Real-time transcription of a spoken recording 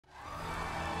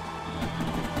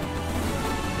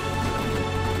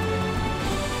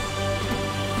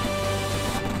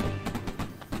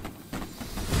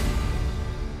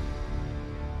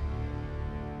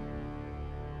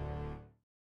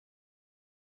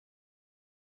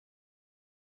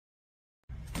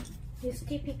It's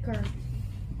typical.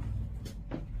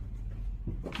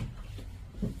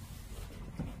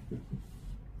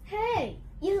 Hey,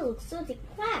 you look so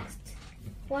depressed.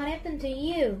 What happened to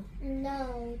you?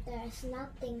 No, there's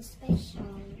nothing special.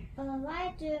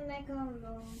 Why do you make a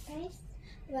long face?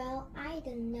 Well, I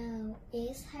don't know.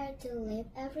 It's hard to live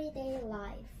everyday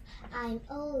life. I'm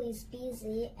always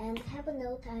busy and have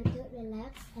no time to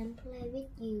relax and play with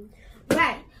you.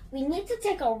 Right, we need to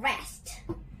take a rest.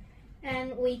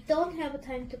 And we don't have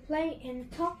time to play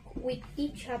and talk with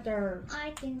each other.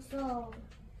 I think so.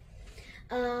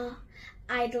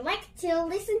 I'd like to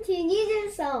listen to a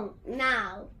new song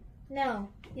now. No,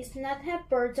 it's not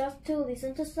helpful just to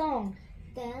listen to songs.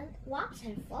 Then what's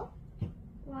helpful?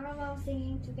 What about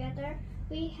singing together?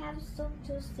 We have song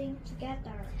to sing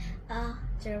together.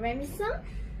 The Remy song?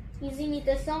 Isn't it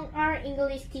the song our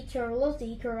English teacher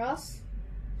Lucy taught us?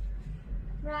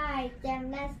 Right, then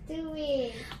let's do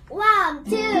it. 1,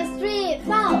 2, 3,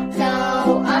 4.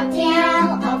 So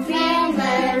until a friend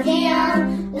will hear,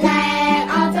 let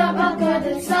us talk about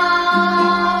the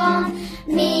song.